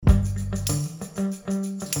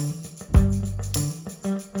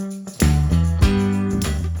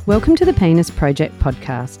Welcome to the Penis Project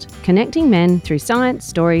podcast, connecting men through science,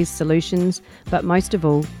 stories, solutions, but most of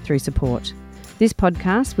all, through support. This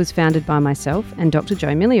podcast was founded by myself and Dr. Joe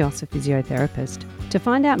Milios, a physiotherapist. To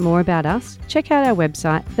find out more about us, check out our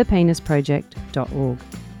website, thepenisproject.org.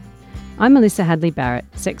 I'm Melissa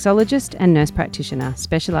Hadley-Barrett, sexologist and nurse practitioner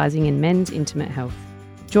specialising in men's intimate health.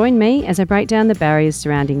 Join me as I break down the barriers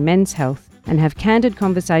surrounding men's health and have candid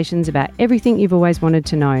conversations about everything you've always wanted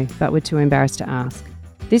to know but were too embarrassed to ask.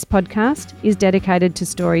 This podcast is dedicated to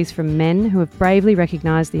stories from men who have bravely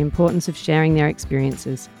recognised the importance of sharing their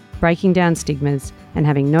experiences, breaking down stigmas, and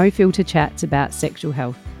having no-filter chats about sexual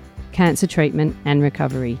health, cancer treatment and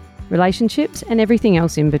recovery, relationships and everything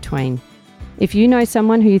else in between. If you know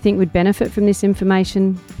someone who you think would benefit from this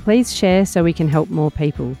information, please share so we can help more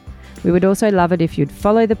people. We would also love it if you'd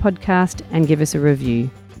follow the podcast and give us a review.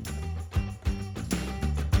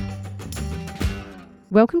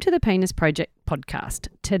 Welcome to the Penis Project podcast.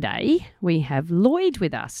 Today we have Lloyd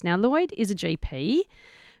with us. Now, Lloyd is a GP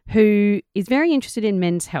who is very interested in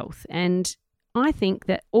men's health, and I think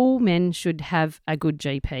that all men should have a good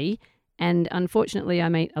GP. And unfortunately, I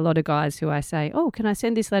meet a lot of guys who I say, oh, can I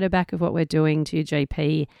send this letter back of what we're doing to your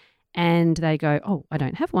GP? And they go, oh, I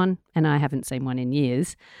don't have one, and I haven't seen one in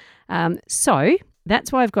years. So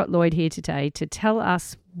that's why I've got Lloyd here today to tell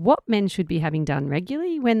us what men should be having done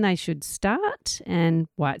regularly, when they should start, and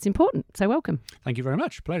why it's important. So welcome. Thank you very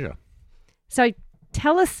much. Pleasure. So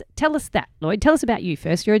tell us that, Lloyd. Tell us about you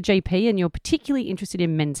first. You're a GP and you're particularly interested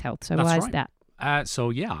in men's health. So why is that?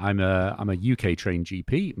 I'm a UK trained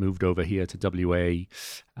GP. Moved over here to WA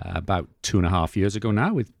about 2.5 years ago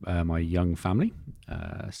now with my young family,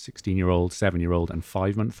 16-year-old, 7-year-old, and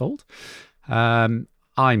 5-month-old.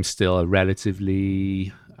 I'm still a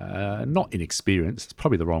relatively not inexperienced, it's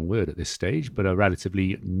probably the wrong word at this stage, but a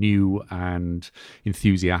relatively new and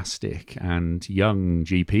enthusiastic and young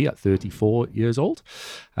GP at 34 years old.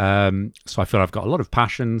 So I feel I've got a lot of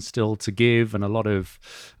passion still to give and a lot of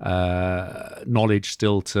knowledge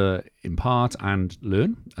still to impart and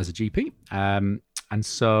learn as a GP. And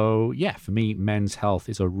so, for me, men's health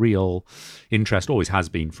is a real interest, always has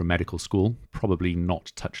been from medical school, probably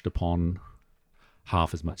not touched upon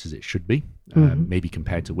half as much as it should be, maybe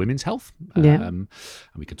compared to women's health. And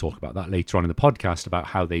we can talk about that later on in the podcast about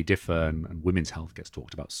how they differ, and women's health gets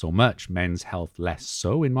talked about so much, men's health less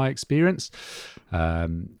so in my experience,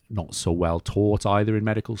 not so well taught either in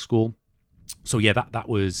medical school. So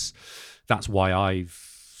that's why I've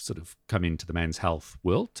sort of come into the men's health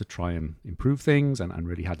world to try and improve things and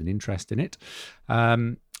really had an interest in it.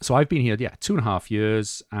 So I've been here, 2.5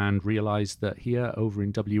 years, and realised that here over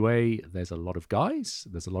in WA, there's a lot of guys.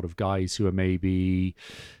 There's a lot of guys who are maybe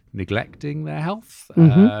neglecting their health.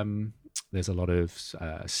 There's a lot of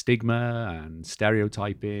stigma and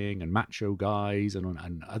stereotyping and macho guys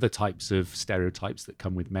and other types of stereotypes that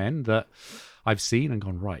come with men that I've seen and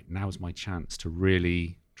gone, right, now's my chance to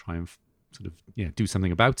really try and sort of do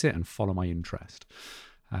something about it and follow my interest.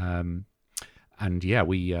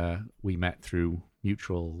 We met through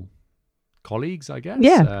mutual colleagues, I guess,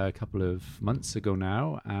 a couple of months ago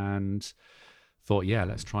now, and thought,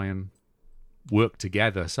 let's try and work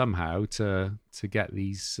together somehow to get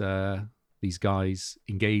these guys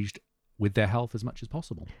engaged with their health as much as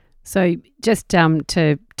possible. So just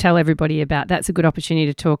to tell everybody about, that's a good opportunity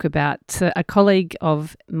to talk about a colleague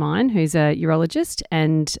of mine who's a urologist,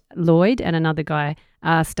 and Lloyd and another guy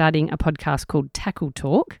are starting a podcast called Tackle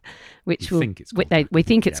Talk, which we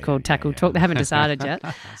think it's called Tackle Talk. They haven't decided yet.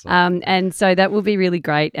 And so that will be really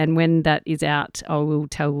great. And when that is out, I will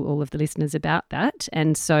tell all of the listeners about that.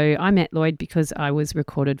 And so I met Lloyd because I was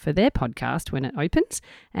recorded for their podcast when it opens.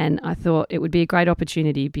 And I thought it would be a great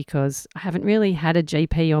opportunity because I haven't really had a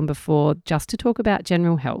GP on before just to talk about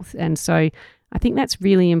general health. And so I think that's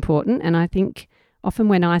really important. And I think often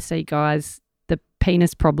when I see guys, the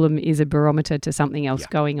penis problem is a barometer to something else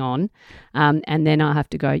going on. And then I have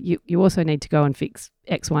to go, you also need to go and fix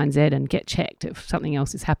X, Y, and Z and get checked if something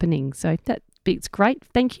else is happening. So it's great.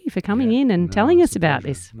 Thank you for coming in and telling us about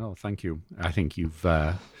this. No, thank you. I think you've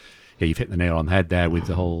hit the nail on the head there with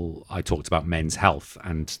the whole, I talked about men's health,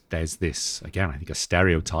 and there's this, again, I think a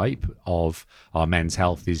stereotype of our men's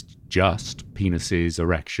health is just penises,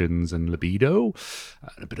 erections and libido,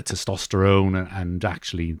 a bit of testosterone, and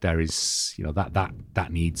actually there is, that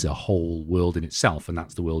needs a whole world in itself, and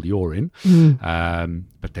that's the world you're in.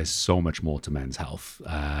 But there's so much more to men's health.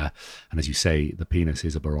 And as you say, the penis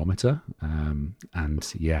is a barometer.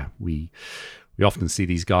 We often see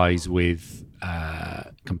these guys with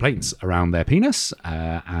complaints around their penis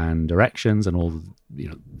and erections and all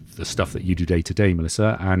the stuff that you do day to day,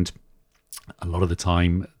 Melissa. And a lot of the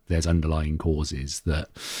time, there's underlying causes that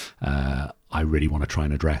I really want to try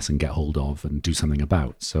and address and get hold of and do something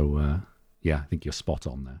about. So I think you're spot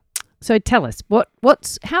on there. So tell us,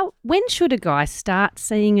 when should a guy start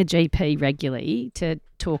seeing a GP regularly to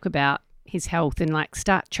talk about his health and like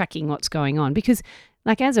start tracking what's going on? Because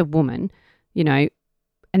like as a woman, you know,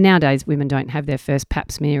 and nowadays women don't have their first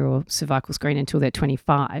pap smear or cervical screen until they're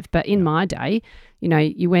 25. But in my day, you know,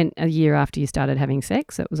 you went a year after you started having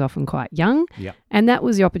sex. It was often quite young. Yeah. And that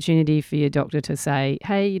was the opportunity for your doctor to say,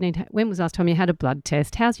 hey, when was the last time you had a blood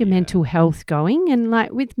test? How's your mental health going? And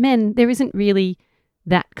like with men, there isn't really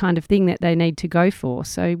that kind of thing that they need to go for.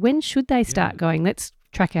 So when should they start going, let's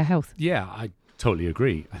track our health? Yeah, I totally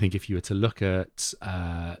agree. I think if you were to look at,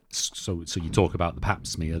 so you talk about the pap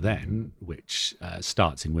smear then, which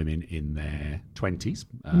starts in women in their 20s.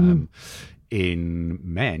 In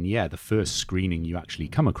men, the first screening you actually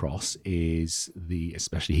come across is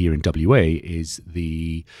especially here in WA, is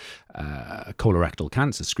the colorectal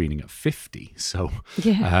cancer screening at 50. So,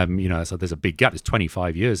 so there's a big gap. There's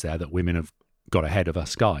 25 years there that women have got ahead of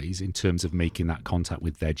us guys in terms of making that contact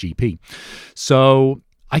with their GP. So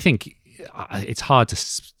I think it's hard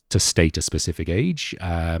to state a specific age.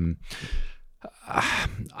 I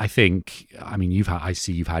think, I mean, I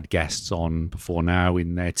see you've had guests on before now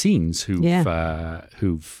in their teens who've had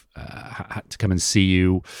to come and see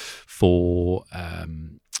you for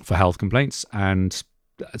health complaints, and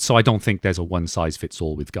so I don't think there's a one size fits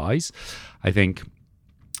all with guys. I think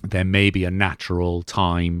there may be a natural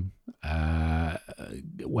time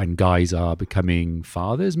when guys are becoming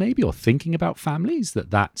fathers, maybe, or thinking about families,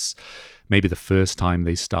 that's maybe the first time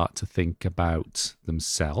they start to think about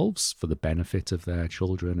themselves for the benefit of their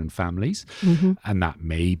children and families. And that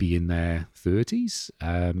may be in their 30s.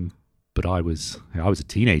 But I was a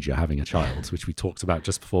teenager having a child, which we talked about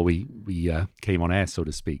just before we came on air, so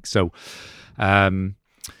to speak. So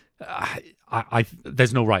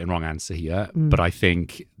there's no right and wrong answer here, but I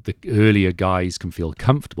think the earlier guys can feel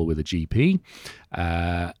comfortable with a GP,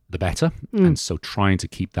 the better. And so trying to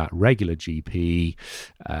keep that regular GP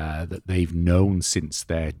that they've known since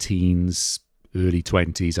their teens, early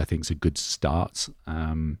 20s, I think is a good start.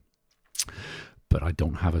 But I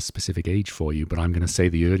don't have a specific age for you, but I'm going to say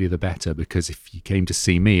the earlier the better, because if you came to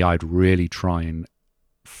see me, I'd really try and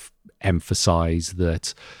emphasize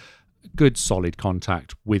that good solid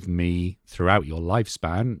contact with me throughout your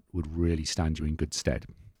lifespan would really stand you in good stead.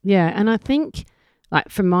 Yeah, and I think, like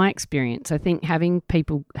from my experience, I think having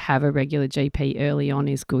people have a regular GP early on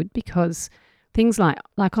is good, because things like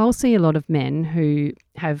I'll see a lot of men who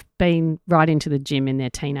have been right into the gym in their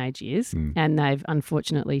teenage years and they've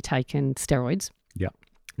unfortunately taken steroids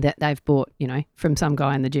that they've bought, from some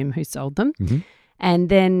guy in the gym who sold them. And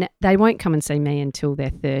then they won't come and see me until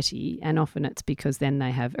they're 30. And often it's because then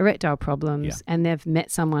they have erectile problems and they've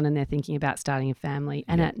met someone and they're thinking about starting a family.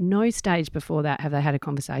 And at no stage before that have they had a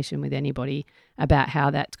conversation with anybody about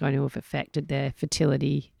how that's going to have affected their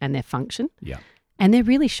fertility and their function. And they're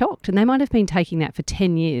really shocked. And they might have been taking that for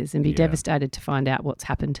 10 years and be devastated to find out what's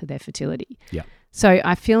happened to their fertility. So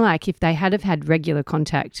I feel like if they had have had regular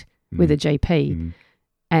contact with a GP,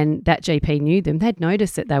 and that GP knew them, they'd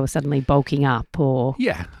notice that they were suddenly bulking up or...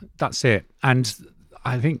 Yeah, that's it. And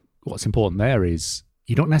I think what's important there is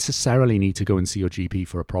you don't necessarily need to go and see your GP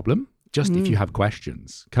for a problem. Just if you have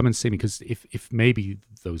questions, come and see me. Because if maybe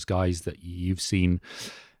those guys that you've seen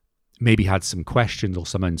maybe had some questions or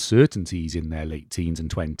some uncertainties in their late teens and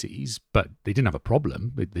 20s, but they didn't have a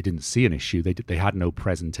problem. They didn't see an issue. They had no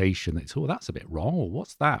presentation. They thought, that's a bit wrong. Or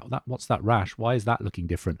what's that? What's that rash? Why is that looking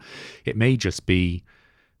different? It may just be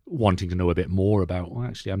wanting to know a bit more about, well,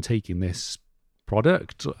 actually, I'm taking this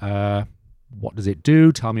product. What does it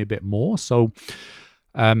do? Tell me a bit more. So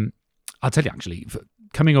I'll tell you, actually,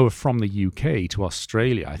 coming over from the UK to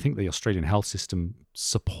Australia, I think the Australian health system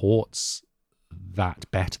supports that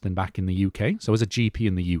better than back in the UK. So as a GP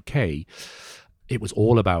in the UK, it was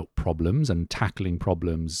all about problems and tackling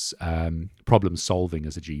problems, problem solving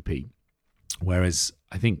as a GP. Whereas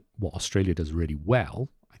I think what Australia does really well,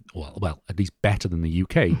 at least better than the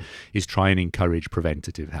UK, is try and encourage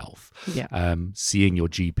preventative health. Seeing your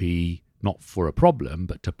GP not for a problem,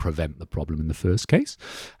 but to prevent the problem in the first case.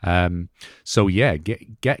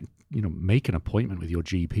 Make an appointment with your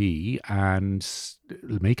GP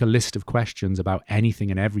and make a list of questions about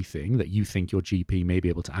anything and everything that you think your GP may be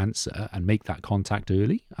able to answer, and make that contact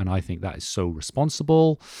early. And I think that is so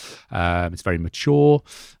responsible. It's very mature.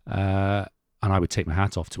 And I would take my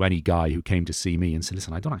hat off to any guy who came to see me and said,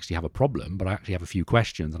 listen, I don't actually have a problem, but I actually have a few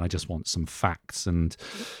questions and I just want some facts and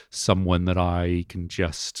someone that I can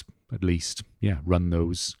just at least, run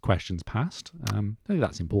those questions past. I think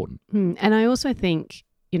that's important. And I also think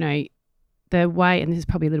the way, and this is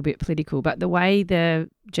probably a little bit political, but the way the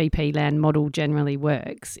GP land model generally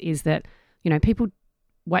works is that, people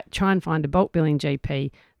try and find a bulk billing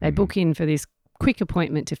GP, they book in for this quick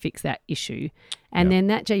appointment to fix that issue, and then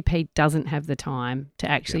that GP doesn't have the time to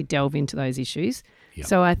actually delve into those issues.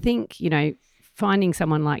 So I think, finding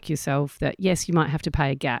someone like yourself that, yes, you might have to pay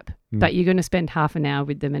a gap, but you're going to spend half an hour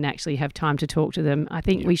with them and actually have time to talk to them. I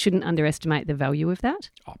think we shouldn't underestimate the value of that.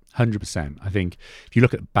 100%. I think if you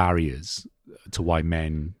look at barriers to why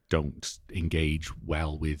men don't engage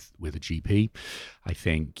well with a GP, I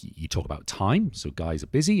think you talk about time. So guys are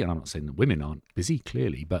busy, and I'm not saying that women aren't busy,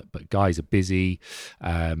 clearly, but guys are busy.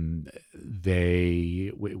 We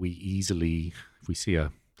easily, if we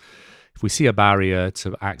see a barrier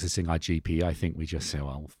to accessing our GP, I think we just say,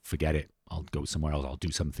 well, forget it. I'll go somewhere else. I'll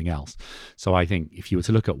do something else. So I think if you were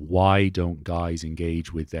to look at why don't guys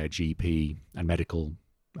engage with their GP and medical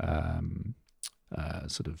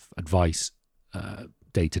sort of advice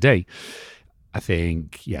day to day, I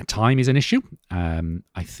think, time is an issue.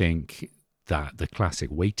 I think that the classic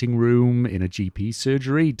waiting room in a GP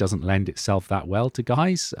surgery doesn't lend itself that well to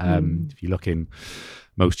guys. If you look in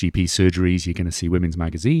most GP surgeries, you're going to see women's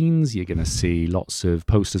magazines. You're going to see lots of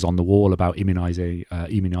posters on the wall about immunizing,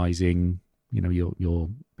 your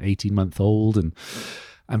 18-month-old, and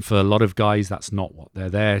for a lot of guys, that's not what they're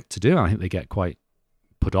there to do. I think they get quite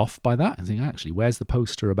put off by that and think, actually, where's the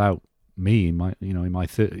poster about me in my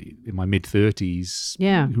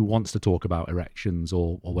mid-30s who wants to talk about erections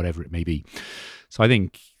or whatever it may be. So I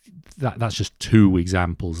think that's just two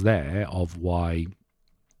examples there of why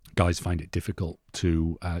guys find it difficult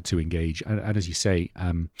to engage. And as you say,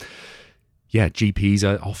 GPs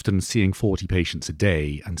are often seeing 40 patients a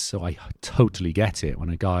day, and so I totally get it when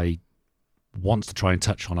a guy wants to try and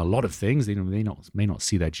touch on a lot of things. They may not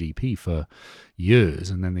see their GP for years,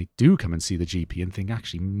 and then they do come and see the GP and think,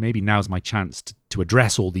 actually, maybe now's my chance to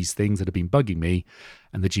address all these things that have been bugging me.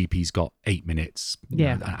 And the GP's got 8 minutes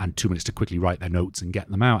and 2 minutes to quickly write their notes and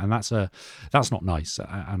get them out, and that's not nice.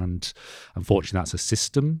 And unfortunately, that's a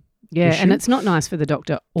system issue. And it's not nice for the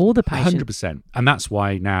doctor or the patient. 100%, and that's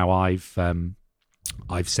why now I've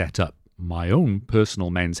set up my own personal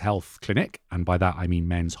men's health clinic, and by that I mean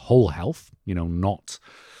men's whole health, not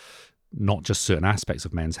just certain aspects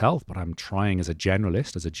of men's health, but I'm trying as a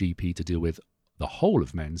generalist, as a GP, to deal with the whole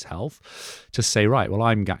of men's health, to say, right, well,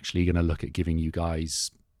 I'm actually going to look at giving you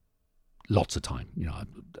guys lots of time, an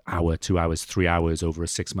hour, 2 hours, 3 hours over a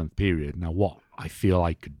 6-month period. Now, what I feel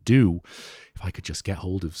I could do, if I could just get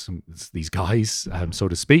hold of these guys, so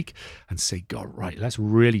to speak, and say, God, right, let's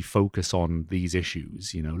really focus on these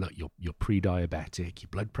issues. Look, you're pre-diabetic, your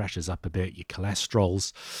blood pressure's up a bit, your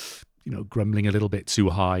cholesterol's, grumbling a little bit too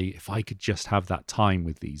high. If I could just have that time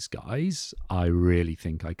with these guys, I really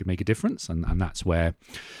think I could make a difference. And that's where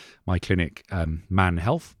my clinic, Man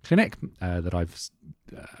Health Clinic, that I've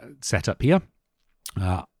set up here,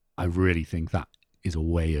 I really think that is a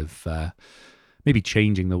way of maybe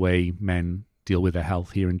changing the way men deal with their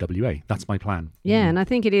health here in WA. That's my plan. Yeah, and I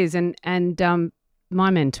think it is. And my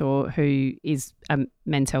mentor, who is a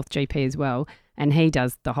men's health GP as well, and he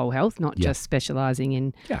does the whole health, not just specialising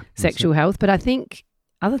in sexual health. But I think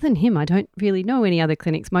other than him, I don't really know any other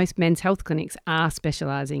clinics. Most men's health clinics are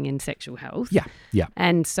specialising in sexual health. Yeah.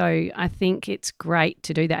 And so I think it's great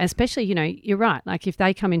to do that, especially, you're right. Like if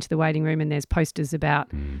they come into the waiting room and there's posters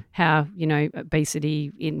about how,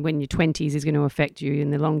 obesity when you're 20s is going to affect you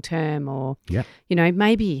in the long term, or,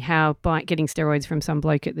 maybe how getting steroids from some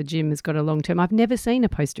bloke at the gym has got a long term. I've never seen a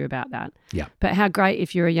poster about that. Yeah. But how great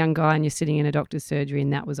if you're a young guy and you're sitting in a doctor's surgery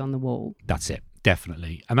and that was on the wall. That's it.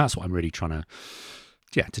 Definitely. And that's what I'm really trying to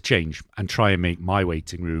change and try and make my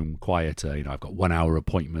waiting room quieter. I've got 1 hour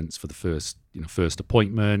appointments for the first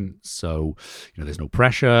appointment. So, there's no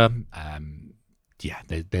pressure.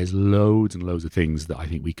 There's loads and loads of things that I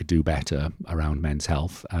think we could do better around men's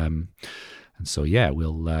health. And so,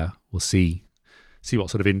 we'll see what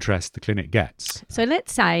sort of interest the clinic gets. So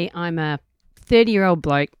let's say I'm a 30-year-old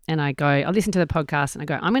bloke and I listen to the podcast and I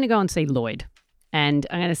go, I'm going to go and see Lloyd, and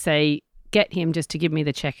I'm going to get him just to give me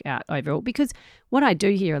the checkout overall. Because what I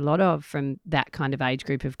do hear a lot of from that kind of age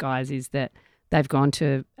group of guys is that they've gone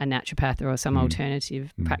to a naturopath or some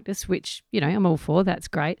alternative practice, which, I'm all for. That's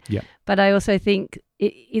great. Yeah. But I also think,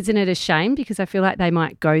 isn't it a shame? Because I feel like they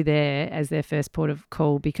might go there as their first port of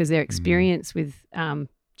call because their experience with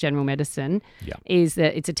general medicine is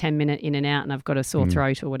that it's a 10-minute in and out and I've got a sore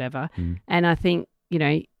throat or whatever. And I think,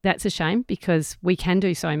 that's a shame because we can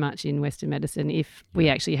do so much in Western medicine if we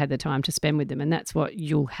actually had the time to spend with them. And that's what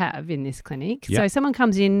you'll have in this clinic. So someone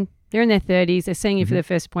comes in, they're in their 30s, they're seeing you for their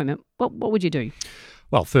first appointment. What would you do?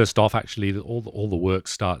 Well, first off, actually, all the work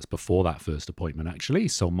starts before that first appointment, actually.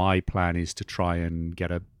 So my plan is to try and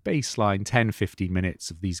get a baseline 10, 15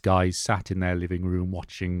 minutes of these guys sat in their living room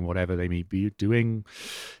watching whatever they may be doing,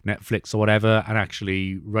 Netflix or whatever, and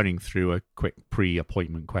actually running through a quick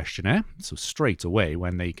pre-appointment questionnaire. So straight away,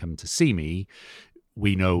 when they come to see me,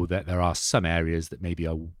 we know that there are some areas that maybe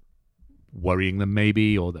are worrying them,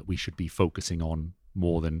 maybe, or that we should be focusing on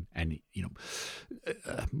more than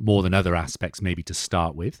more than other aspects, maybe to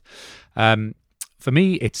start with. For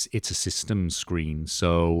me, it's a systems screen.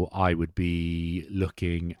 So I would be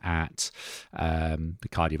looking at the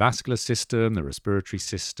cardiovascular system, the respiratory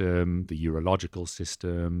system, the urological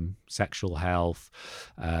system, sexual health,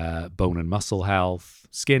 bone and muscle health,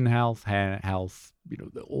 skin health, hair health.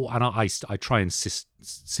 And I try and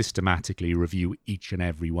systematically review each and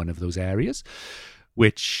every one of those areas,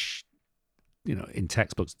 which, in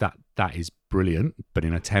textbooks, that is brilliant, but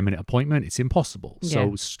in a 10-minute appointment, it's impossible. Yeah.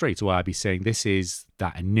 So straight away, I'd be saying this is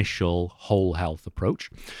that initial whole health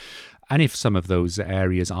approach. And if some of those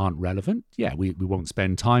areas aren't relevant, we won't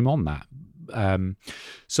spend time on that.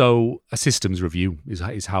 So a systems review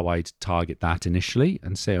is how I'd target that initially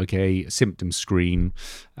and say, okay, a symptom screen,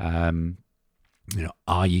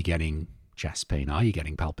 are you getting chest pain? Are you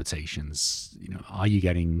getting palpitations? Are you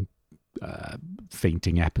getting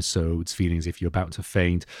fainting episodes, feeling as if you're about to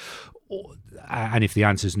faint? And if the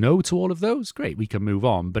answer is no to all of those, great, we can move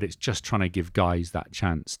on. But it's just trying to give guys that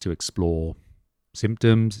chance to explore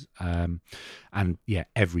symptoms and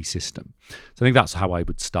every system. So I think that's how I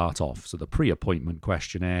would start off. So the pre-appointment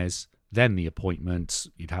questionnaires, then the appointment,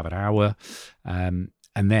 you'd have an hour, and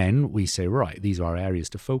then we say, right, these are our areas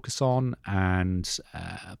to focus on, and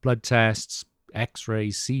blood tests,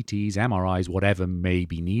 X-rays, CTs, MRIs, whatever may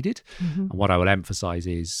be needed. Mm-hmm. And what I will emphasize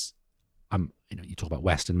is, you talk about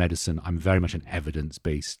Western medicine, I'm very much an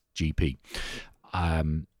evidence-based GP.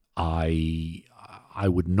 I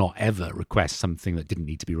would not ever request something that didn't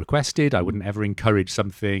need to be requested. I wouldn't ever encourage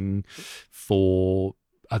something for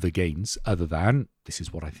other gains other than this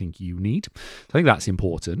is what I think you need. So I think that's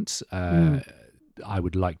important. I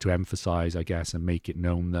would like to emphasize, I guess, and make it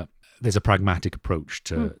known that there's a pragmatic approach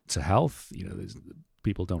to health.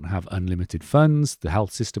 People don't have unlimited funds. The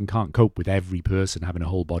health system can't cope with every person having a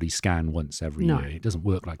whole body scan once every year. It doesn't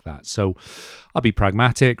work like that. So I'll be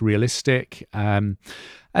pragmatic, realistic. And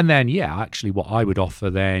then, actually what I would offer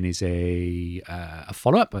then is a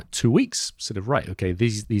follow-up at 2 weeks. Sort of, right, okay,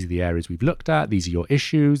 these are the areas we've looked at. These are your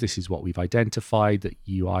issues. This is what we've identified that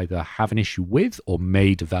you either have an issue with or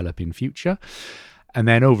may develop in future. And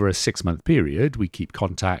then over a 6-month period, we keep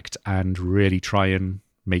contact and really try and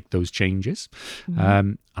make those changes. Mm-hmm.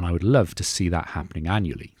 And I would love to see that happening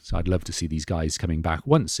annually. So I'd love to see these guys coming back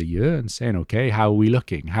once a year and saying, okay, how are we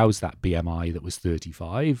looking? How's that BMI that was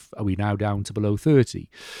 35? Are we now down to below 30?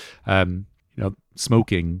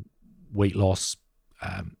 Smoking, weight loss,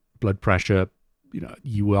 blood pressure,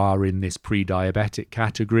 you are in this pre-diabetic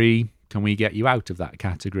category. Can we get you out of that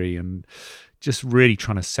category? And just really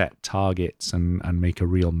trying to set targets and make a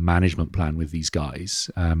real management plan with these guys.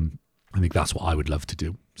 I think that's what I would love to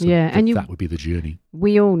do. So that would be the journey.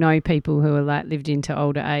 We all know people who are lived into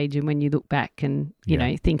older age, and when you look back and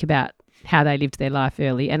think about how they lived their life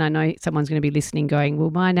early, and I know someone's going to be listening going, well,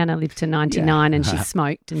 my nana lived to 99 and she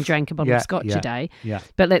smoked and drank a bottle of scotch a day. Yeah.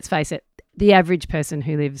 But let's face it, the average person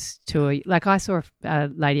who lives to I saw a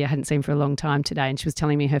lady I hadn't seen for a long time today, and she was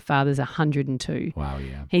telling me her father's 102. Wow,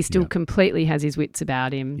 yeah. He still completely has his wits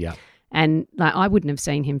about him. Yeah. And I wouldn't have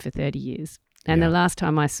seen him for 30 years. And the last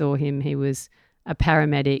time I saw him, he was a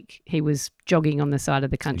paramedic. He was jogging on the side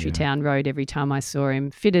of the country town road every time I saw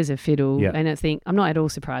him, fit as a fiddle. Yeah. And I'm not at all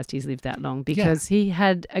surprised he's lived that long because he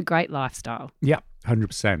had a great lifestyle. Yeah,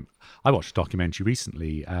 100%. I watched a documentary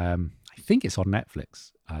recently. I think it's on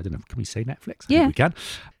Netflix. I don't know. Can we say Netflix? I think we can.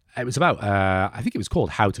 It was about, I think it was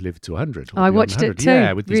called How to Live to 100. I watched it too.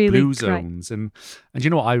 Yeah, with these blue zones. And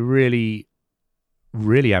you know what I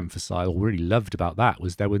really emphasized or really loved about that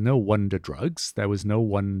was there were no wonder drugs. There was no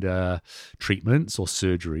wonder treatments or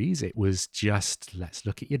surgeries. It was just, let's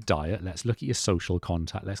look at your diet. Let's look at your social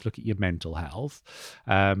contact. Let's look at your mental health.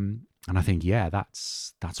 And I think,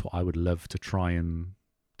 that's what I would love to try and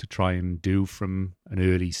do from an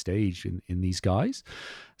early stage in these guys.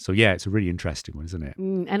 So it's a really interesting one, isn't it?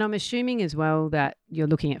 And I'm assuming as well that you're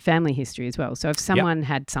looking at family history as well. So if someone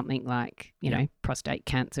had something like, prostate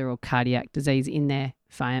cancer or cardiac disease in their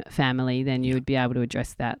family, then you would be able to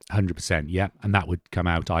address that. 100%, yeah. And that would come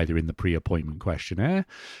out either in the pre-appointment questionnaire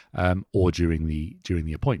or during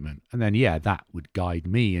the appointment. And then, that would guide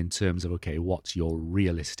me in terms of, okay, what's your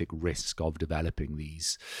realistic risk of developing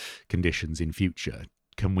these conditions in future?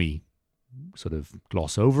 Can we sort of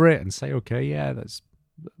gloss over it and say, okay, yeah, that's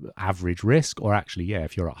average risk, or actually, yeah,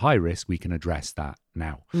 if you're at high risk, we can address that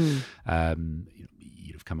now.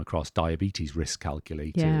 You'd have come across diabetes risk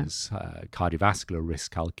calculators, cardiovascular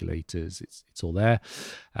risk calculators. It's all there.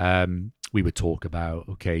 We would talk about,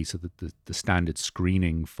 okay, so the standard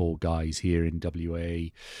screening for guys here in WA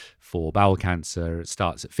for bowel cancer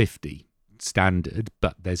starts at 50. Standard,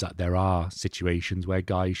 but there are situations where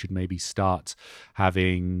guys should maybe start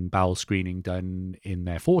having bowel screening done in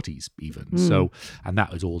their 40s even. So, and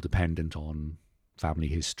that was all dependent on family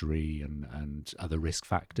history and other risk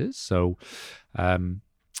factors. So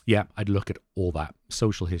I'd look at all that: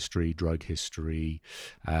 social history, drug history,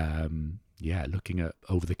 looking at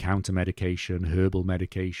over-the-counter medication, herbal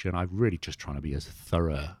medication. I'm really just trying to be as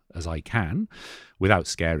thorough as I can without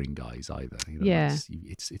scaring guys either.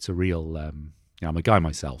 It's a real... I'm a guy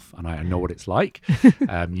myself, and I know what it's like.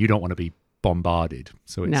 You don't want to be bombarded.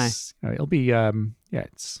 So it'll be...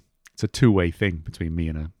 it's a two-way thing between me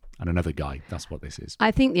and another guy. That's what this is. I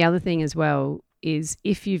think the other thing as well is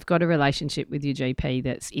if you've got a relationship with your GP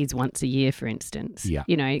that is once a year, for instance,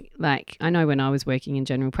 like I know when I was working in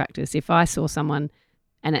general practice, if I saw someone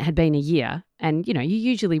and it had been a year, and, you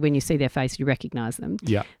usually when you see their face, you recognise them.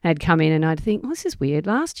 Yeah. They'd come in and I'd think, this is weird.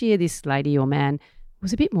 Last year, this lady or man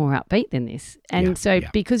was a bit more upbeat than this. And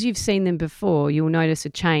because you've seen them before, you'll notice a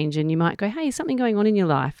change and you might go, hey, is something going on in your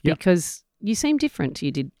life? Because you seem different to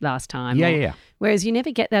you did last time. Yeah. Whereas you never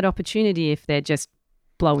get that opportunity if they're just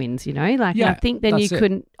blow-ins, I think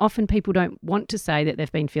then often people don't want to say that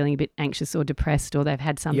they've been feeling a bit anxious or depressed or they've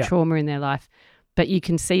had some trauma in their life, but you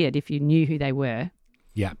can see it if you knew who they were.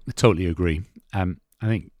 Yeah, I totally agree. I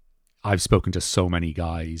think I've spoken to so many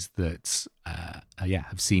guys that,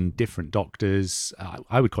 have seen different doctors.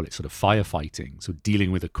 I would call it sort of firefighting. So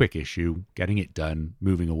dealing with a quick issue, getting it done,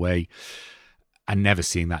 moving away, and never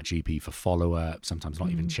seeing that GP for follow-up, sometimes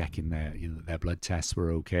not even checking their blood tests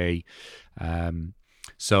were okay.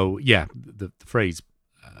 So the phrase,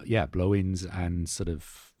 blow-ins and sort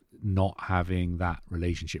of not having that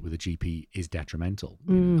relationship with a GP is detrimental.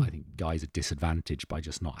 I think guys are disadvantaged by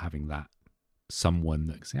just not having that someone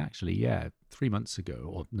that say, actually, 3 months ago,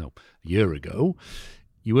 or no, a year ago,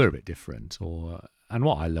 you were a bit different. And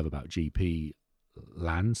what I love about GP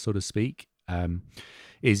land, so to speak,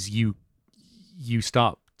 is you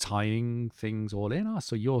start tying things all in.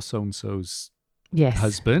 So you're so-and-so's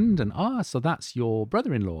husband, and so that's your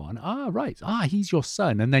brother-in-law, and right, he's your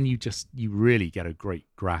son, and then you really get a great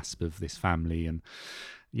grasp of this family. And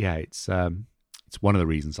it's one of the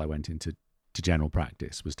reasons I went into general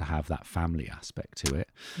practice, was to have that family aspect to it.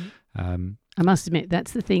 I must admit,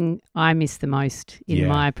 that's the thing I miss the most in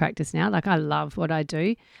my practice now. Like, I love what I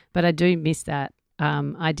do, but I do miss that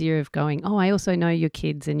idea of going, I also know your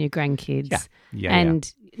kids and your grandkids.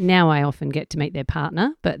 Now I often get to meet their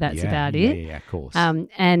partner, but that's about it. Yeah, of course.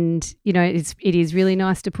 And, it is really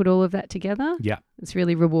nice to put all of that together. Yeah. It's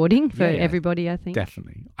really rewarding for everybody, I think.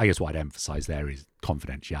 Definitely. I guess what I'd emphasise there is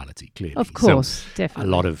confidentiality, clearly. Of course,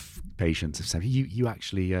 definitely. A lot of patients have said, you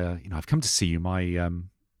actually, I've come to see you.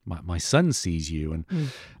 My son sees you, and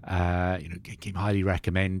came highly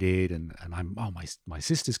recommended, and I'm my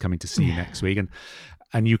sister's coming to see you next week,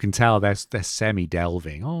 and you can tell they're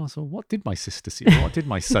semi-delving. So what did my sister see? What did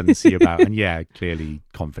my son see about? And clearly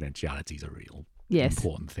confidentiality is a real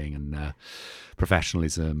important thing, and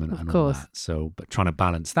professionalism and all that. So, but trying to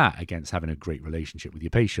balance that against having a great relationship with your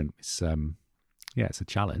patient is it's a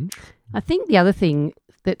challenge. I think the other thing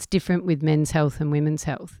that's different with men's health and women's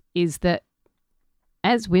health is that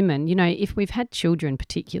as women, if we've had children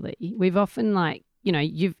particularly, we've often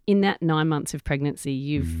you've in that 9 months of pregnancy,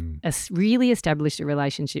 you've really established a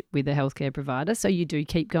relationship with a healthcare provider. So you do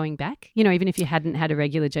keep going back, even if you hadn't had a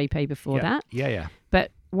regular GP before that. Yeah.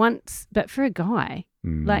 But for a guy,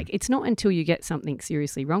 it's not until you get something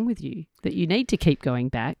seriously wrong with you that you need to keep going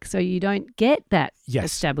back. So you don't get that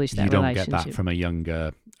established that relationship. You don't get that from a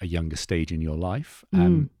younger stage in your life.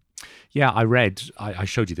 I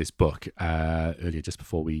showed you this book earlier, just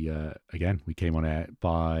before we came on air,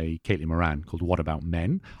 by Caitlin Moran, called What About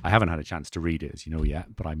Men? I haven't had a chance to read it, as you know,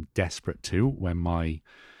 yet, but I'm desperate to when my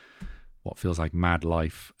what feels like mad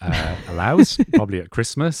life allows, probably at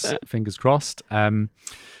Christmas, fingers crossed.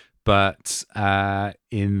 But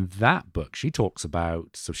in that book, she talks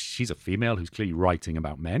about, so she's a female who's clearly writing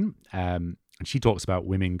about men, and she talks about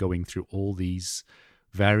women going through all these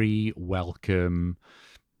very welcome,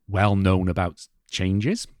 well-known about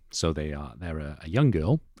changes. So they're a young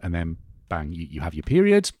girl, and then bang, you have your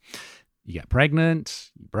period, you get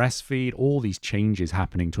pregnant, you breastfeed, all these changes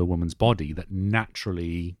happening to a woman's body that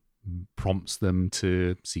naturally prompts them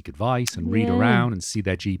to seek advice and read around and see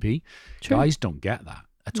their GP. True. Guys don't get that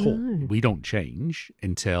at all. No. We don't change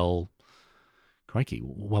until, crikey,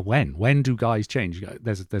 well, when do guys change?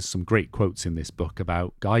 There's some great quotes in this book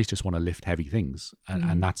about guys just want to lift heavy things,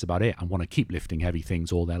 and that's about it, and want to keep lifting heavy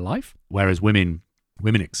things all their life. Whereas women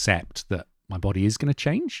accept that my body is going to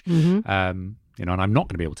change, and I'm not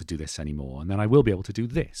going to be able to do this anymore, and then I will be able to do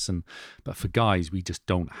this. But for guys, we just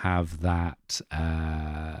don't have that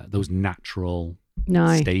those natural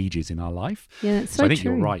stages in our life. Yeah, that's so I think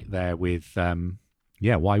true. you're right there with.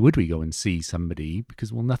 Why would we go and see somebody?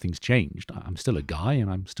 Because, well, nothing's changed. I'm still a guy and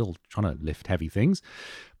I'm still trying to lift heavy things.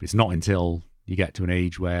 But it's not until you get to an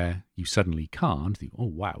age where you suddenly can't think, oh,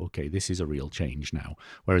 wow, okay, this is a real change now.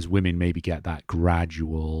 Whereas women maybe get that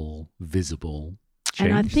gradual, visible change.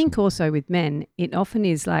 And I think also with men, it often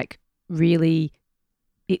is like really,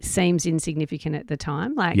 it seems insignificant at the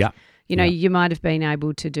time. Like, you might have been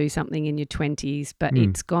able to do something in your 20s, but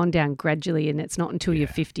it's gone down gradually, and it's not until you're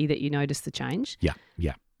 50 that you notice the change. Yeah.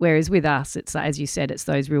 Whereas with us, it's like, as you said, it's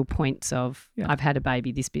those real points of I've had a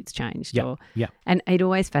baby, this bit's changed. And it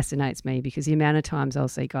always fascinates me because the amount of times I'll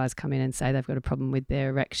see guys come in and say they've got a problem with their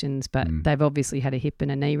erections, but they've obviously had a hip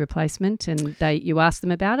and a knee replacement, and you ask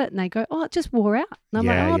them about it and they go, oh, it just wore out. And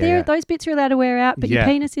I'm like, those bits are allowed to wear out, but your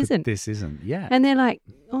penis isn't. This isn't, And they're like,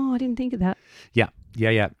 oh, I didn't think of that.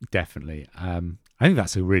 Yeah, definitely. I think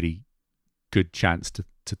that's a really good chance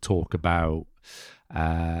to talk about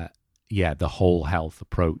the whole health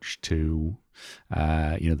approach to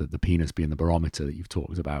the penis being the barometer that you've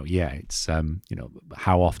talked about. It's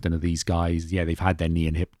how often are these guys, they've had their knee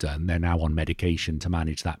and hip done, they're now on medication to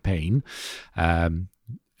manage that pain.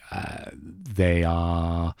 They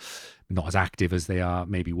are not as active as they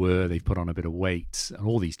maybe were. They've put on a bit of weight, and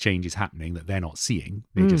all these changes happening that they're not seeing.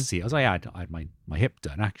 They just see it as I had my hip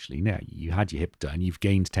done. Actually, no, you had your hip done. You've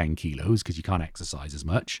gained 10 kilos because you can't exercise as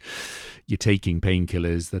much. You're taking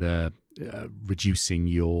painkillers that are reducing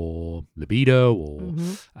your libido or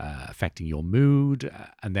affecting your mood.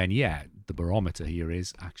 And then, the barometer here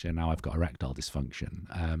is actually now I've got erectile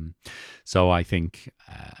dysfunction. So I think,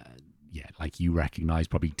 like you recognize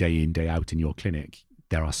probably day in, day out in your clinic,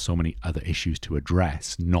 there are so many other issues to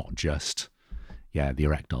address, not just, the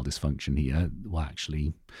erectile dysfunction here. Well,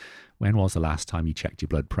 actually, when was the last time you checked your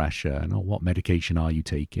blood pressure, and what medication are you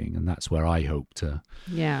taking? And that's where I hope to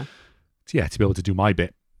be able to do my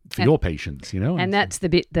bit for your patients, And that's the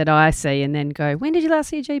bit that I see and then go, when did you last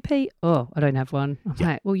see a GP? Oh, I don't have one. I'm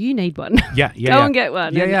like, well, you need one. Go and get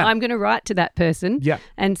one. I'm going to write to that person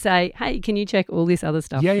and say, hey, can you check all this other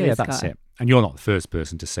stuff? That's it. And you're not the first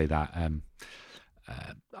person to say that.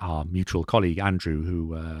 Our mutual colleague, Andrew,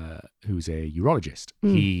 who's a urologist,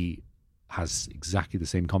 he has exactly the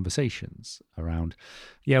same conversations around,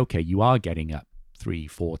 you are getting up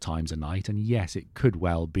 3-4 times a night. And yes, it could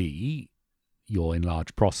well be your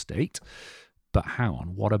enlarged prostate, but hang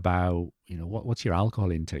on, what about, what's your alcohol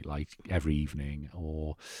intake like every evening?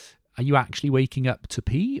 Or are you actually waking up to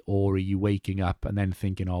pee, or are you waking up and then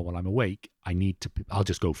thinking, oh, well, I'm awake, I'll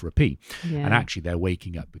just go for a pee. And actually they're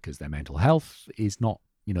waking up because their mental health is not,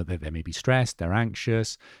 they may be stressed, they're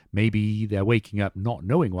anxious, maybe they're waking up not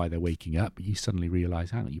knowing why they're waking up, but you suddenly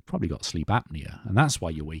realize, hang on, you've probably got sleep apnea, and that's why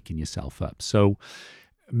you're waking yourself up. So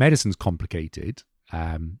medicine's complicated.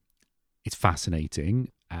 It's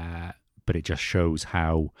fascinating, but it just shows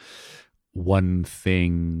how one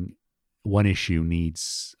issue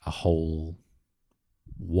needs a whole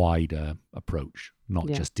wider approach, not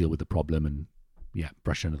just deal with the problem and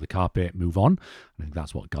brush under the carpet, move on. I think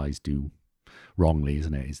that's what guys do wrongly,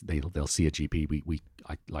 isn't it? Is they'll see a GP.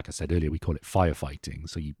 Like I said earlier, we call it firefighting.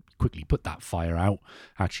 So you quickly put that fire out.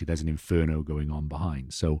 Actually, there's an inferno going on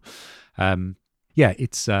behind. So,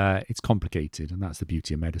 it's complicated, and that's the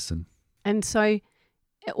beauty of medicine. And so,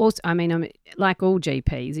 also, I mean, like all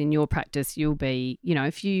GPs in your practice, you'll be,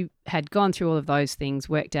 if you had gone through all of those things,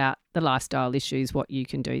 worked out the lifestyle issues, what you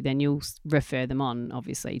can do, then you'll refer them on,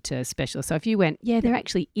 obviously, to specialists. So if you went, there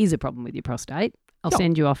actually is a problem with your prostate, I'll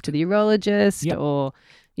send you off to the urologist, or,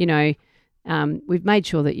 we've made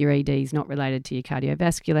sure that your ED is not related to your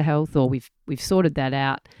cardiovascular health, or we've sorted that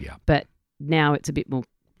out. But now it's a bit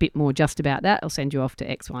more just about that. I'll send you off to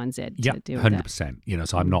X, Y, and Z to deal with that. 100%.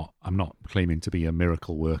 So I'm not claiming to be a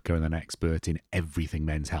miracle worker and an expert in everything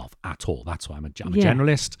men's health at all. That's why I'm a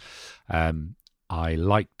generalist. I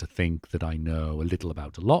like to think that I know a little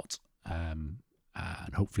about a lot, and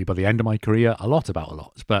hopefully by the end of my career, a lot about a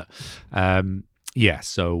lot. But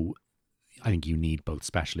so I think you need both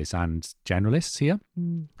specialists and generalists here.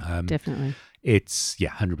 Definitely. It's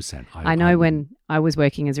 100%. I know when I was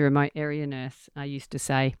working as a remote area nurse, I used to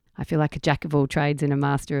say, I feel like a jack of all trades and a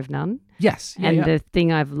master of none. Yes. Yeah, and the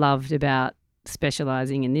thing I've loved about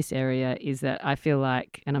specialising in this area is that I feel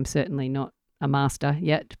like, and I'm certainly not a master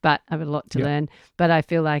yet, but I have a lot to learn, but I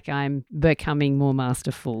feel like I'm becoming more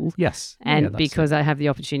masterful. Yes. And because I have the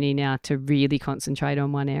opportunity now to really concentrate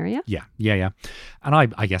on one area. Yeah. And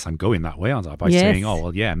I guess I'm going that way, aren't I? By saying,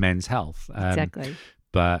 men's health. Exactly.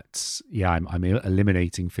 But I'm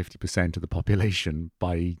eliminating 50% of the population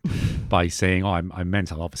by saying, I'm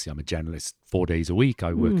mental. Obviously, I'm a generalist 4 days a week.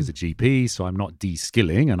 I work as a GP, so I'm not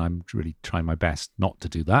de-skilling, and I'm really trying my best not to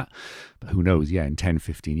do that. But who knows? Yeah, in 10,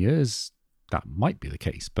 15 years, that might be the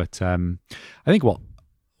case. But I think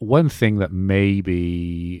one thing that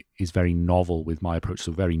maybe is very novel with my approach,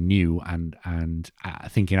 so very new and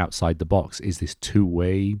thinking outside the box, is this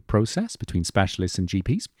two-way process between specialists and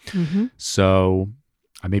GPs. Mm-hmm. So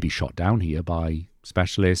I may be shot down here by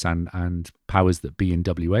specialists and powers that be in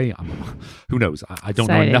WA. Who knows? I don't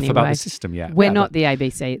know enough about the system yet. We're not the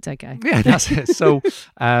ABC. It's okay. Yeah, that's it. So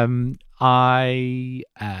at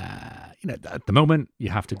the moment,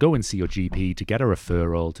 you have to go and see your GP to get a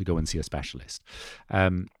referral to go and see a specialist.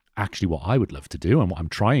 Actually, what I would love to do, and what I'm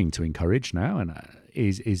trying to encourage now,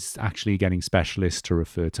 is actually getting specialists to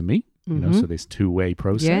refer to me. You know, so this two-way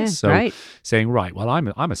process. Yeah, so right. Saying, right, well,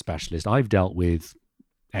 I'm a specialist. I've dealt with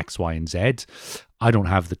X, Y, and Z. I don't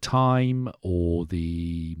have the time or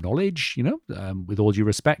the knowledge, with all due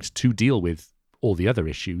respect, to deal with all the other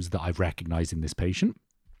issues that I've recognized in this patient.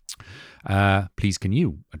 Please, can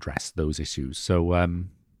you address those issues? So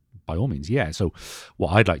by all means, yeah. So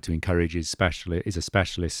what I'd like to encourage is a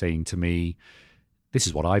specialist saying to me, this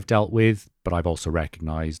is what I've dealt with, but I've also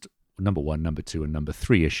recognized number 1, number 2, and number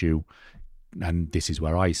 3 issue. And this is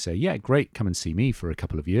where I say, yeah, great, come and see me for a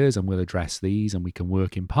couple of years and we'll address these and we can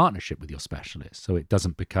work in partnership with your specialist. So it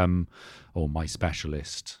doesn't become, my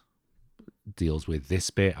specialist deals with this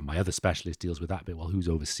bit and my other specialist deals with that bit. Well, who's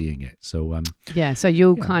overseeing it? So so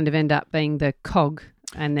you'll kind of end up being the cog,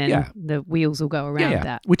 and then the wheels will go around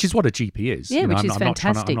that. Which is what a GP is. Yeah, which is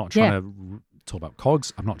fantastic. I'm not trying to talk about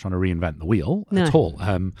cogs. I'm not trying to reinvent the wheel at all.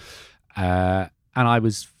 And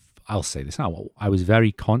I'll say this now, I was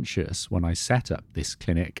very conscious when I set up this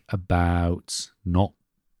clinic about not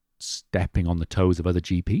stepping on the toes of other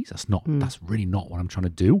GPs. That's really not what I'm trying to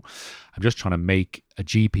do. I'm just trying to make a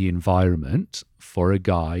GP environment for a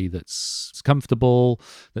guy that's comfortable,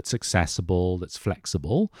 that's accessible, that's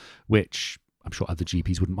flexible, which I'm sure other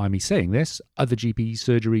GPs wouldn't mind me saying this. Other GP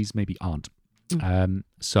surgeries maybe aren't.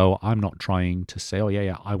 So I'm not trying to say,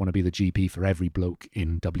 I want to be the GP for every bloke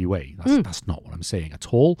in WA. That's not what I'm saying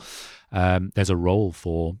at all. There's a role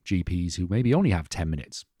for GPs who maybe only have 10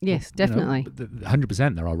 minutes. Yes, definitely.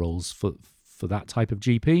 100% there are roles for that type of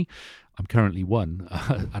GP. I'm currently one,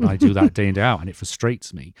 and I do that day in, day out, and it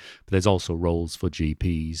frustrates me. But there's also roles for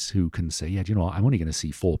GPs who can say, do you know what, I'm only going to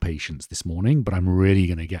see 4 patients this morning, but I'm really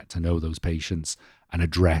going to get to know those patients and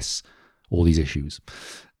address all these issues.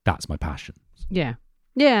 That's my passion. Yeah.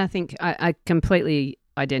 I think I completely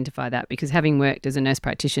identify that, because having worked as a nurse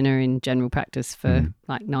practitioner in general practice for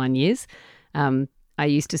like 9 years, I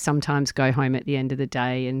used to sometimes go home at the end of the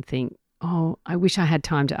day and think, I wish I had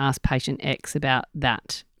time to ask patient X about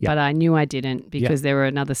that. But I knew I didn't, because there were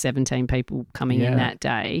another 17 people coming in that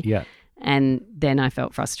day. Yeah. And then I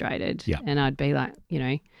felt frustrated. Yeah. And I'd be like,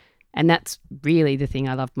 and that's really the thing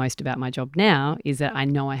I love most about my job now, is that I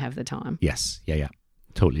know I have the time. Yes. Yeah.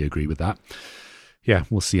 Totally agree with that. Yeah,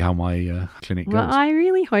 we'll see how my clinic goes. Well, I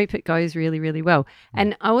really hope it goes really, really well.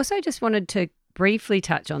 And I also just wanted to briefly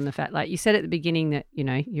touch on the fact, like you said at the beginning, that,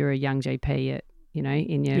 you're a young GP at,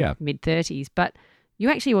 in your mid-30s, but you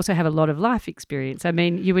actually also have a lot of life experience. I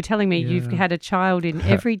mean, you were telling me you've had a child in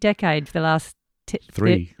every decade for the last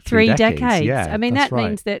three decades. Yeah, I mean, that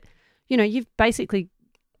means that, you've basically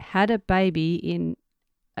had a baby in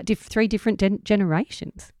 3 different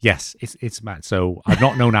generations. Yes, it's mad. So I've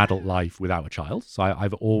not known adult life without a child. So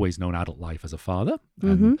I've always known adult life as a father.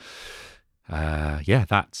 And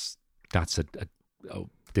that's a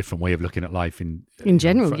different way of looking at life in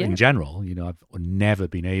general. In general, I've never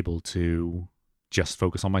been able to just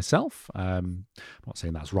focus on myself. I'm not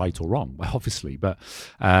saying that's right or wrong, obviously, but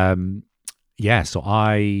so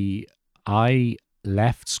I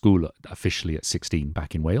left school officially at 16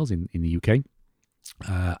 back in Wales in the UK.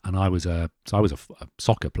 And I was a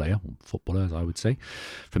soccer player, or footballer, as I would say,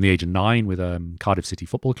 from the age of 9 with Cardiff City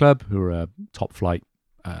Football Club, who are a top flight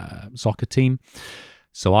soccer team.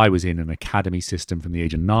 So I was in an academy system from the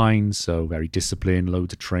age of 9, so very disciplined,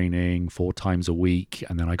 loads of training, 4 times a week.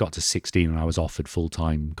 And then I got to 16 and I was offered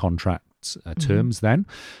full-time contract terms then.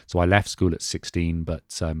 So I left school at 16,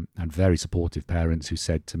 but and very supportive parents who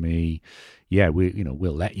said to me, yeah,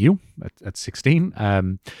 we'll let you at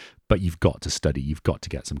 16, but you've got to study. You've got to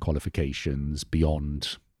get some qualifications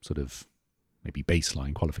beyond sort of maybe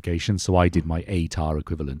baseline qualifications. So I did my ATAR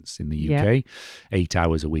equivalents in the UK, 8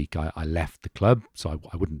 hours a week. I left the club, so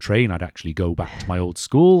I wouldn't train. I'd actually go back to my old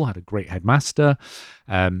school, had a great headmaster.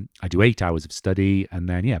 I do 8 hours of study and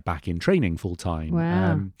then, back in training full time.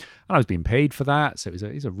 Wow. And I was being paid for that. So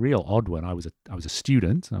it was a real odd one. I was a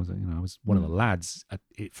student. And I was one of the lads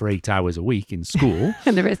for 8 hours a week in school.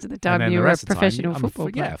 And the rest of the time you were a professional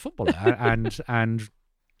football player. Yeah, footballer.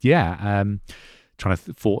 and trying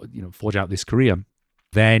to forge out this career.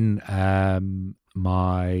 Then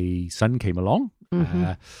my son came along,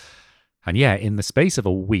 and in the space of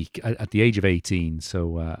a week, at the age of 18,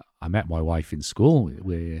 so I met my wife in school.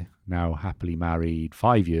 We're now happily married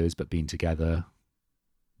 5 years, but been together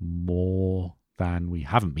more than we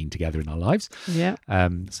haven't been together in our lives. Yeah,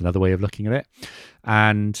 it's another way of looking at it.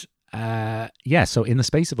 And so in the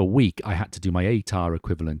space of a week, I had to do my ATAR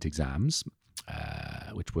equivalent exams,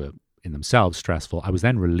 which were in themselves stressful. I was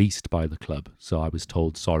then released by the club. So I was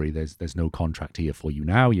told, sorry, there's no contract here for you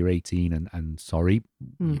now. You're 18 and sorry,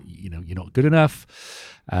 you're not good enough.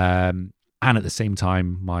 And at the same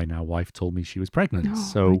time, my now wife told me she was pregnant. Oh,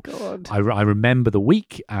 so my God. I remember the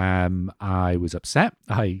week. I was upset.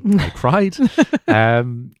 I cried.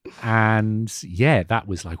 That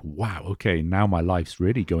was like, wow, okay, now my life's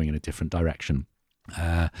really going in a different direction.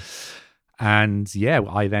 I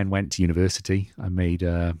then went to university. I made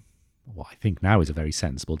what I think now is a very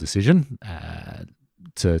sensible decision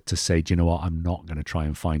to say, do you know what, I'm not going to try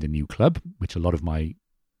and find a new club, which a lot of my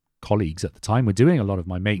colleagues at the time were doing. A lot of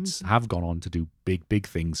my mates have gone on to do big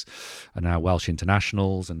things, and now Welsh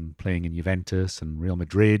internationals and playing in Juventus and Real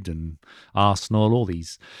Madrid and Arsenal, all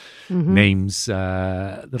these names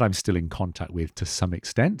that I'm still in contact with to some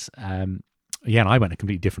extent. And I went a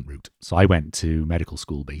completely different route. So I went to medical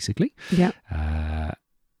school, basically. Yeah.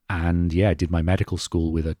 Did my medical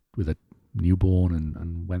school with a newborn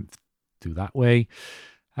and went through that way.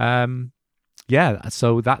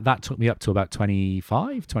 So that took me up to about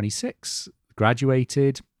 25, 26,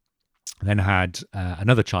 graduated, then had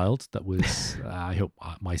another child that was, I hope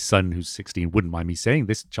my son who's 16 wouldn't mind me saying,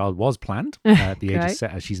 this child was planned at the age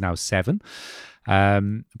of she's now 7.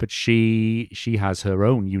 But she has her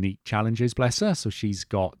own unique challenges, bless her. So she's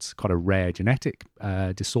got quite a rare genetic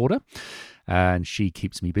disorder, and she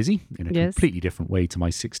keeps me busy in a completely different way to my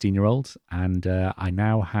 16-year-old. And I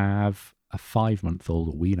now have a 5-month-old,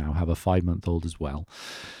 or we now have a 5-month-old as well.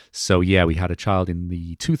 So we had a child in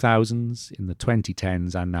the 2000s, in the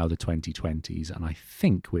 2010s, and now the 2020s, and I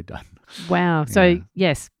think we're done. Wow. So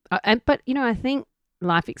yes, but I think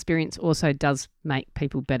life experience also does make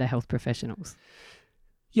people better health professionals.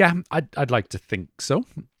 Yeah, I'd like to think so.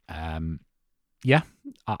 I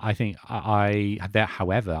think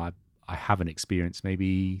however, I haven't experienced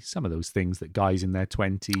maybe some of those things that guys in their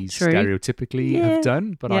 20s stereotypically have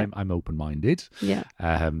done, but I'm open-minded. Yeah.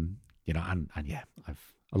 And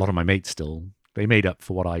a lot of my mates they made up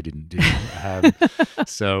for what I didn't do.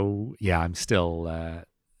 So I'm still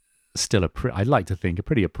I'd like to think a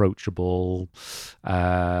pretty approachable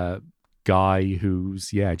guy who's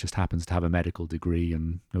just happens to have a medical degree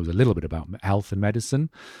and knows a little bit about health and medicine,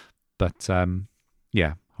 but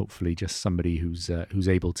hopefully just somebody who's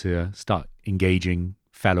able to start engaging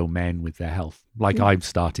fellow men with their health, like I've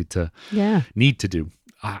started to need to do.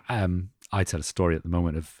 I tell a story at the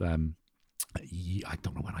moment of I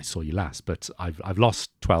don't know when I saw you last, but I've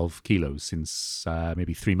lost 12 kilos since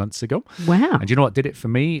maybe 3 months ago. Wow. And you know what did it for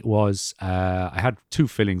me was I had 2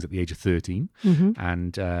 fillings at the age of 13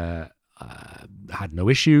 and had no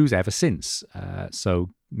issues ever since. So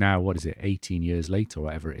now, what is it, 18 years later or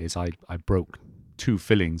whatever it is, I broke 2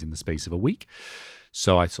 fillings in the space of a week.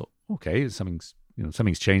 So I thought, okay, something's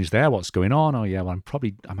changed there. What's going on? Oh yeah, well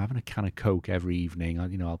I'm having a can of Coke every evening.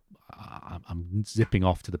 I'm zipping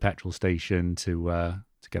off to the petrol station to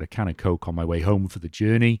get a can of Coke on my way home for the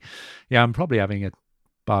journey. Yeah, I'm probably having a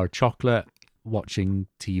bar of chocolate, watching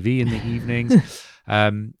TV in the evenings,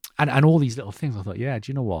 and all these little things. I thought, do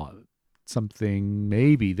you know what? Something,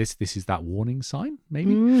 maybe this is that warning sign,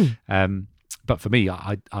 maybe. But for me,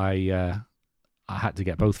 I had to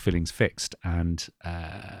get both fillings fixed, and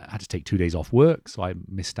had to take 2 days off work, so I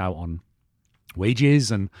missed out on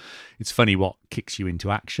wages. And it's funny what kicks you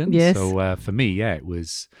into action. Yes. So for me, it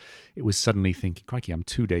was suddenly thinking, crikey, I'm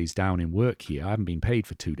 2 days down in work here. I haven't been paid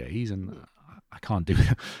for 2 days, and I can't do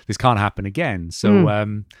this. Can't happen again. So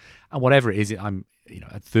and whatever it is, I'm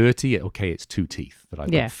at 30, okay, it's 2 teeth that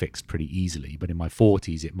I've got fixed pretty easily. But in my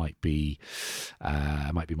 40s, it might be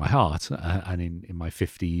my heart, and in my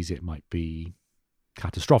 50s, it might be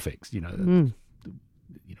catastrophic.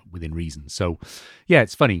 Within reason. So, yeah,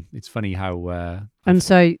 it's funny. It's funny how. And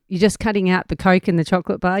so you're just cutting out the Coke and the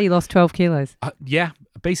chocolate bar. You lost 12 kilos. Yeah,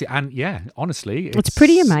 basically, and honestly, it's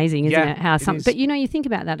pretty amazing, isn't it? How some, but you think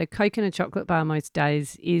about that. A Coke and a chocolate bar most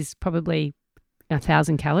days is probably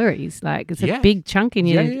 1,000 calories. Like it's a big chunk in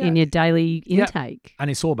your daily intake.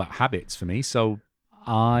 And it's all about habits for me. So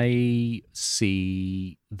I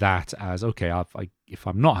see that as okay. If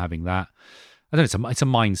I'm not having that. I don't know, it's a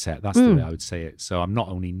mindset. That's the way I would say it. So I'm not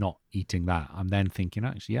only not eating that, I'm then thinking,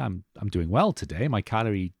 actually, I'm doing well today. My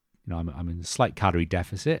calorie, I'm in a slight calorie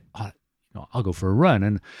deficit. I'll go for a run.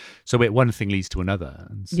 And so one thing leads to another.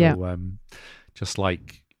 And so just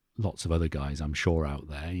like lots of other guys, I'm sure out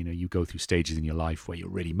there, you go through stages in your life where you're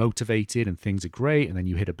really motivated and things are great. And then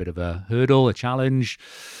you hit a bit of a hurdle, a challenge,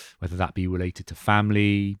 whether that be related to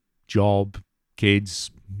family, job, kids.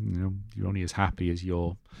 You're only as happy as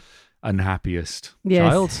your unhappiest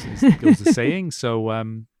child, goes the saying.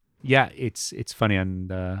 So it's funny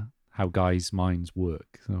and how guys' minds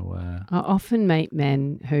work. So I often meet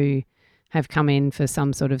men who have come in for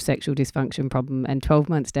some sort of sexual dysfunction problem, and 12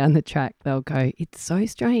 months down the track they'll go, it's so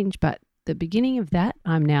strange, but the beginning of that,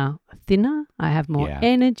 I'm now thinner, I have more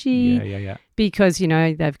energy, because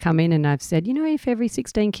they've come in and I've said, if every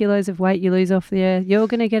 16 kilos of weight you lose off there, you're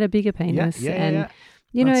going to get a bigger penis.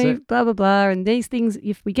 Blah, blah, blah. And these things,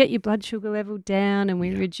 if we get your blood sugar level down and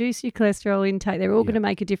we reduce your cholesterol intake, they're all going to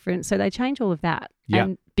make a difference. So they change all of that. Yeah.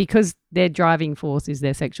 And because their driving force is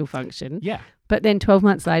their sexual function. Yeah. But then 12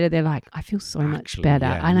 months later, they're like, I feel so much better.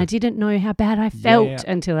 And I didn't know how bad I felt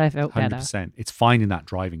until I felt 100%. Better. It's finding that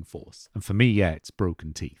driving force. And for me, it's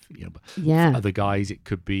broken teeth. But for other guys, it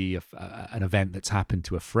could be an event that's happened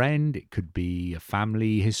to a friend. It could be a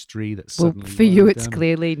family history that's suddenly... Well, for you, it's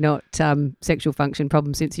clearly not sexual function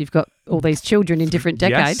problem since you've got all these children in different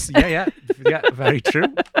decades. Yes. Yeah, very true.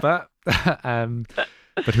 But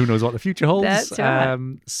who knows what the future holds. That's right.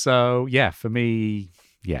 So, for me...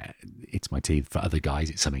 it's my teeth. For other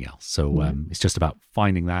guys, it's something else. So it's just about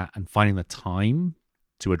finding that and finding the time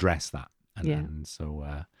to address that. And so,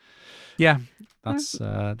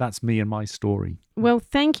 that's me and my story. Well,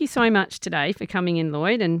 thank you so much today for coming in,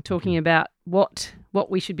 Lloyd, and talking about what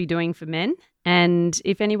we should be doing for men. And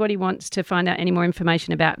if anybody wants to find out any more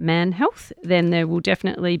information about Man Health, then there will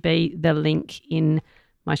definitely be the link in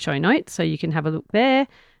my show notes, so you can have a look there.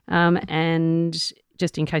 And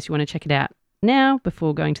just in case you want to check it out now,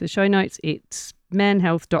 before going to the show notes, it's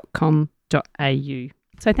manhealth.com.au.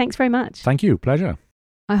 So thanks very much. Thank you. Pleasure.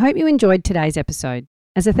 I hope you enjoyed today's episode.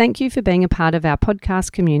 As a thank you for being a part of our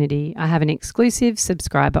podcast community, I have an exclusive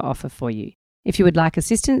subscriber offer for you. If you would like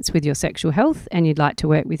assistance with your sexual health and you'd like to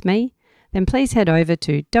work with me, then please head over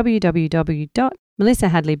to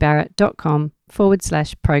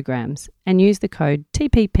www.melissahadleybarrett.com/programs and use the code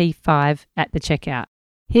TPP5 at the checkout.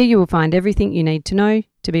 Here you will find everything you need to know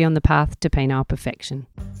to be on the path to penile perfection.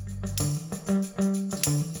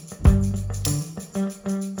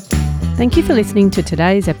 Thank you for listening to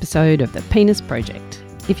today's episode of The Penis Project.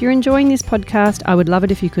 If you're enjoying this podcast, I would love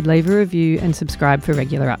it if you could leave a review and subscribe for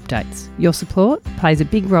regular updates. Your support plays a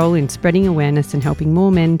big role in spreading awareness and helping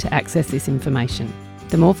more men to access this information.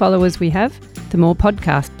 The more followers we have, the more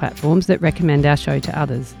podcast platforms that recommend our show to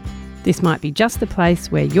others. This might be just the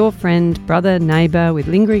place where your friend, brother, neighbour with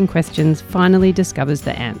lingering questions finally discovers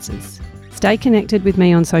the answers. Stay connected with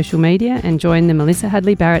me on social media and join the Melissa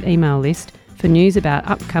Hadley Barrett email list for news about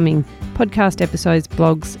upcoming podcast episodes,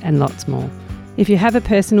 blogs and lots more. If you have a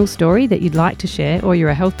personal story that you'd like to share or you're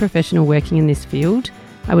a health professional working in this field,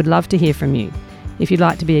 I would love to hear from you. If you'd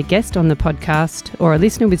like to be a guest on the podcast or a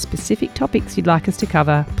listener with specific topics you'd like us to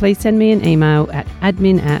cover, please send me an email at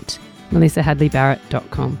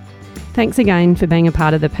admin@melissahadleybarrett.com. Thanks again for being a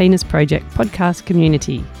part of the Penis Project podcast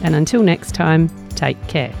community, and until next time, take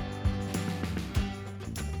care.